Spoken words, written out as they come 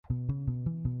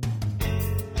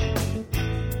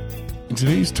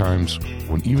today's times,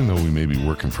 when even though we may be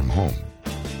working from home,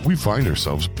 we find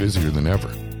ourselves busier than ever.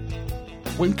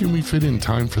 When can we fit in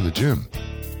time for the gym?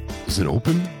 Is it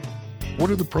open? What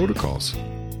are the protocols?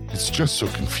 It's just so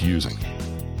confusing.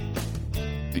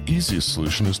 The easiest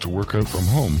solution is to work out from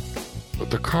home,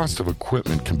 but the cost of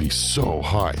equipment can be so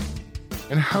high.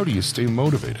 And how do you stay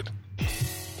motivated?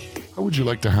 How would you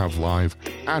like to have live,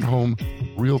 at-home,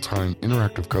 real-time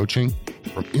interactive coaching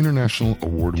from international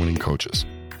award-winning coaches?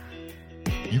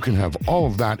 You can have all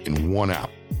of that in one app,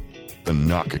 the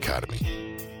Knock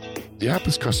Academy. The app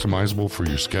is customizable for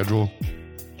your schedule.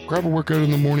 Grab a workout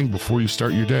in the morning before you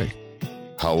start your day.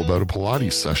 How about a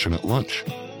Pilates session at lunch?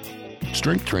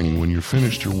 Strength training when you're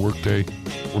finished your workday,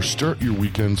 or start your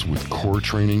weekends with core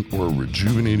training or a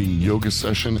rejuvenating yoga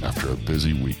session after a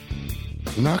busy week.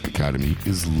 The Knock Academy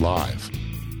is live.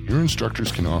 Your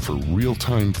instructors can offer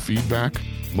real-time feedback,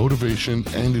 motivation,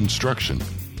 and instruction,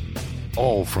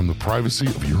 all from the privacy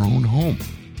of your own home.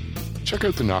 Check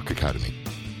out the Knock Academy.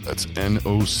 That's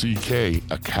N-O-C-K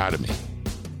Academy.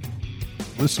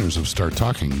 Listeners of Start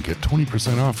Talking get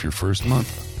 20% off your first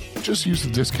month. Just use the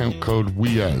discount code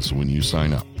WEAS when you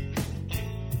sign up.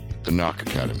 The Knock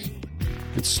Academy.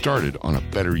 Get started on a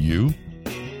better you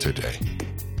today.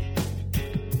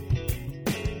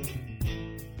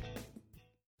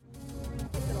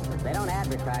 They don't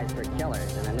advertise for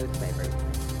killers in the newspapers.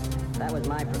 That was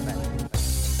my profession.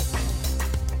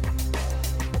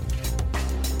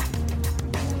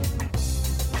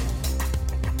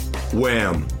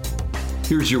 Wham!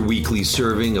 Here's your weekly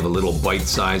serving of a little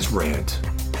bite-sized rant.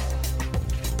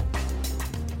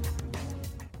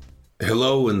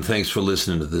 Hello, and thanks for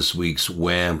listening to this week's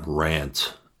Wham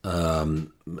Rant.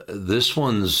 This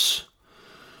one's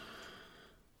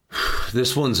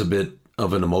a bit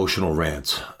of an emotional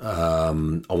rant. I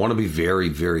want to be very,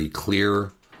 very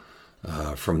clear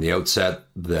from the outset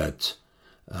that,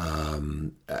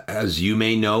 as you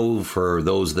may know, for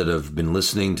those that have been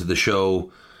listening to the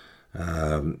show,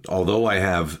 although I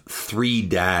have 3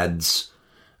 dads,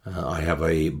 I have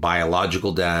a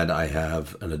biological dad, I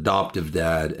have an adoptive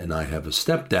dad, and I have a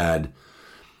stepdad.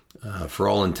 For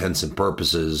all intents and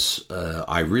purposes,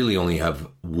 I really only have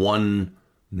one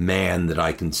man that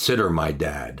I consider my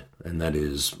dad, and that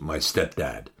is my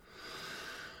stepdad.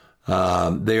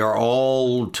 They are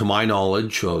all, to my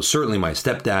knowledge, certainly my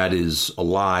stepdad is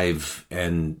alive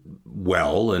and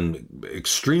well and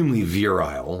extremely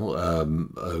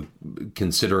virile,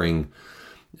 considering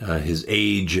his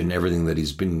age and everything that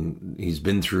he's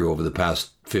been through over the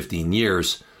past 15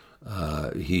 years.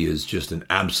 He is just an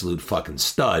absolute fucking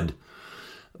stud.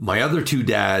 My other 2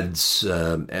 dads,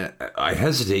 I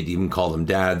hesitate to even call them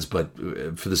dads, but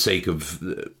for the sake of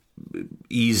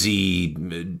easy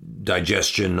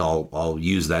digestion, I'll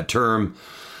use that term.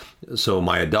 So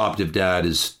my adoptive dad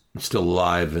is still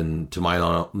alive, and to my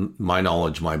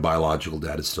knowledge, my biological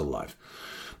dad is still alive.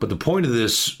 But the point of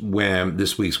this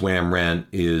week's Wham Rant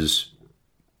is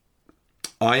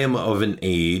I am of an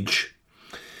age,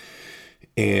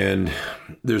 and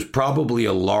there's probably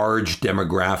a large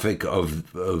demographic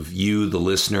of you, the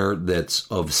listener, that's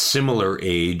of similar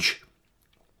age.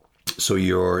 So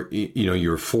your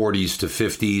 40s to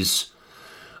 50s.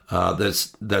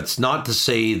 That's not to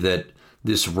say that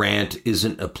this rant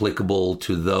isn't applicable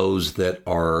to those that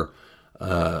are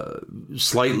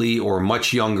slightly or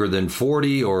much younger than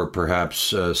 40, or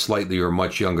perhaps slightly or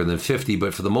much younger than 50.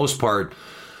 But for the most part,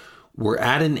 we're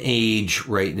at an age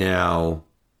right now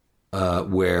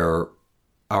where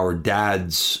our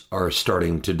dads are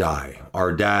starting to die.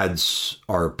 Our dads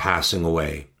are passing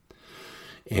away.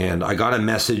 And I got a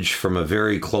message from a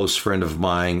very close friend of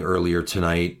mine earlier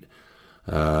tonight,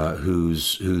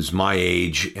 who's my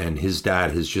age, and his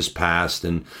dad has just passed,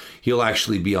 and he'll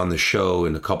actually be on the show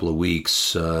in a couple of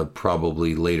weeks,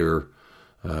 probably later,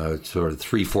 sort of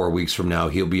 3-4 weeks from now,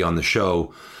 he'll be on the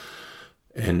show.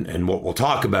 And what we'll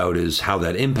talk about is how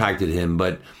that impacted him.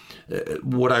 But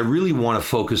what I really want to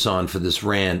focus on for this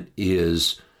rant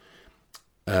is,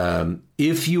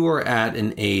 if you are at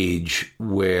an age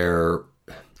where,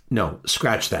 no,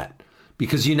 scratch that,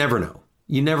 because you never know.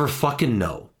 You never fucking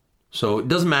know. So it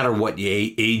doesn't matter what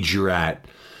age you're at,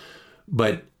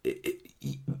 but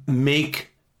make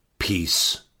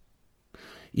peace.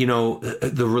 You know,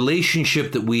 the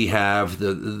relationship that we have,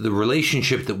 the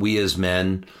relationship that we as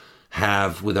men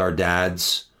have with our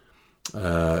dads,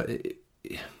 it's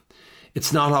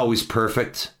not always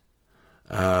perfect.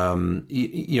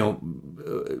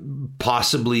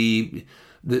 Possibly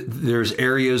there's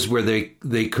areas where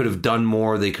they could have done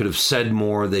more, they could have said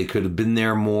more, they could have been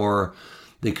there more.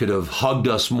 They could have hugged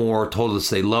us more, told us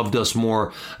they loved us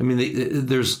more. I mean,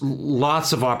 there's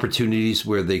lots of opportunities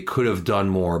where they could have done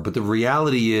more. But the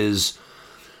reality is,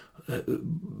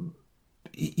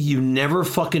 you never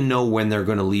fucking know when they're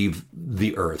going to leave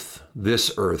the earth,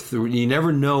 this earth. You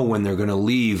never know when they're going to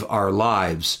leave our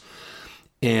lives.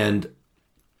 And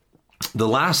the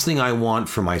last thing I want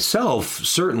for myself,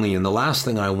 certainly, and the last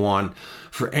thing I want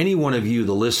for any one of you,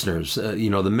 the listeners,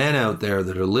 the men out there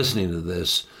that are listening to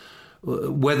this,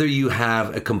 whether you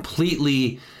have a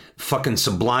completely fucking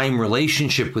sublime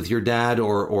relationship with your dad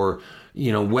or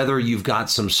whether you've got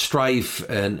some strife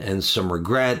and some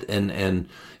regret and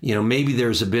maybe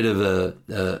there's a bit of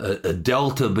a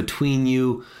delta between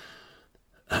you,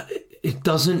 it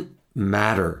doesn't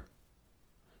matter.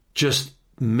 Just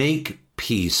make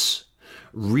peace.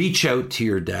 Reach out to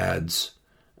your dads.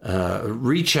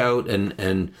 Reach out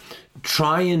and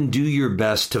try and do your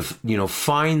best to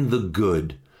find the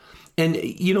good. And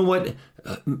you know what?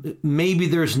 Maybe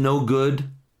there's no good.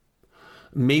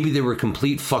 Maybe they were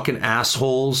complete fucking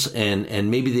assholes, and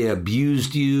maybe they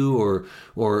abused you, or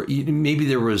maybe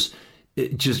there was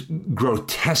just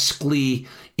grotesquely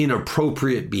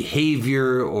inappropriate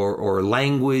behavior or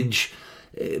language.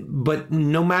 But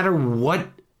no matter what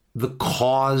the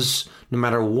cause, no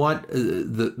matter what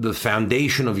the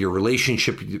foundation of your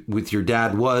relationship with your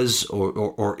dad was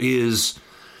or is,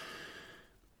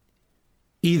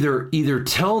 either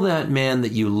tell that man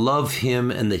that you love him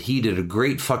and that he did a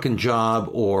great fucking job,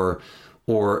 or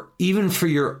even for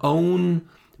your own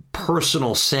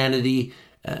personal sanity,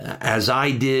 as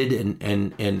I did,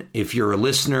 and if you're a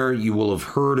listener, you will have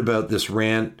heard about this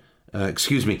rant.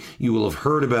 You will have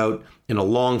heard about in a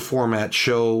long format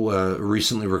show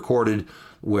recently recorded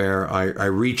where I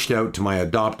reached out to my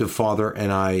adoptive father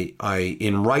and I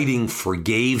in writing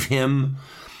forgave him.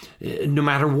 No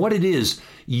matter what it is,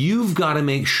 you've got to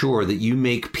make sure that you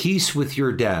make peace with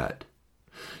your dad.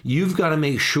 You've got to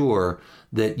make sure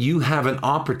that you have an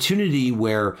opportunity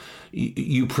where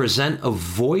you present a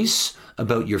voice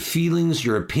about your feelings,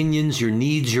 your opinions, your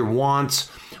needs, your wants,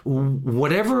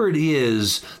 whatever it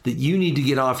is that you need to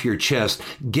get off your chest,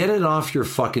 get it off your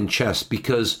fucking chest,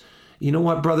 because you know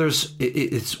what, brothers,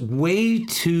 life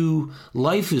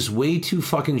is way too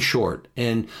fucking short,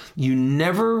 and you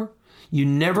never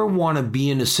want to be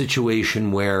in a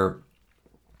situation where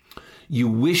you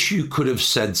wish you could have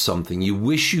said something. You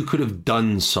wish you could have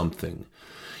done something.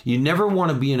 You never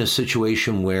want to be in a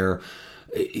situation where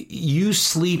you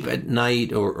sleep at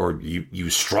night or you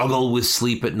struggle with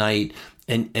sleep at night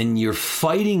and you're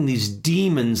fighting these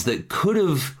demons that could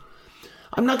have,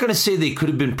 I'm not going to say they could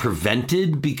have been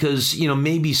prevented, because,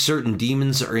 maybe certain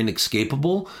demons are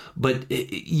inescapable, but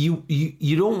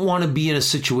you don't want to be in a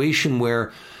situation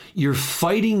where you're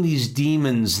fighting these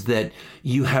demons that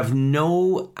you have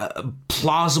no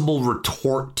plausible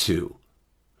retort to.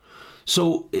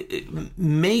 So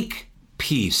make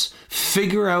peace.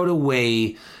 Figure out a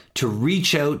way to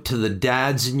reach out to the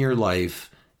dads in your life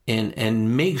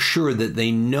and make sure that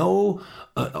they know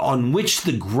on which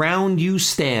the ground you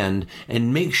stand,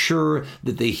 and make sure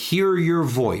that they hear your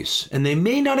voice. And they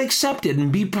may not accept it,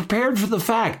 and be prepared for the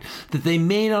fact that they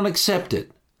may not accept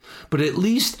it. But at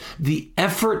least the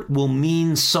effort will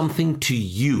mean something to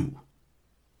you.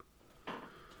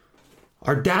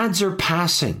 Our dads are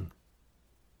passing.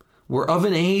 We're of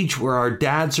an age where our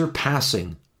dads are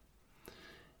passing.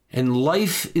 And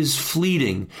life is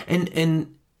fleeting.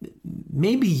 And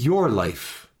maybe your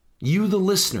life, you the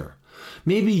listener,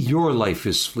 maybe your life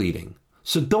is fleeting.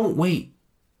 So don't wait.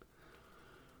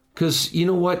 Because you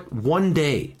know what? One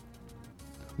day,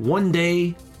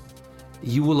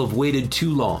 you will have waited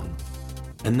too long,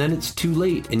 and then it's too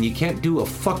late, and you can't do a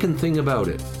fucking thing about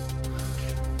it.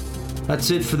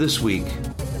 That's it for this week.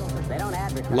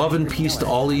 Love and peace to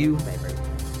all of you.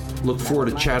 Look forward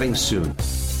to chatting soon.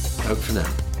 Out for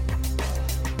now.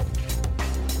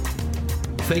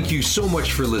 Thank you so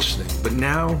much for listening, but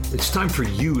now it's time for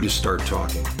you to start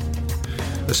talking.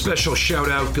 A special shout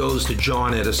out goes to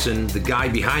John Edison, the guy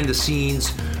behind the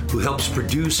scenes who helps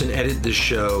produce and edit this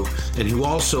show, and who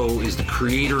also is the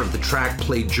creator of the track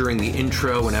played during the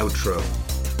intro and outro.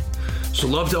 So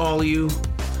love to all of you.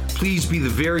 Please be the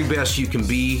very best you can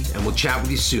be, and we'll chat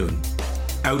with you soon.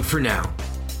 Out for now.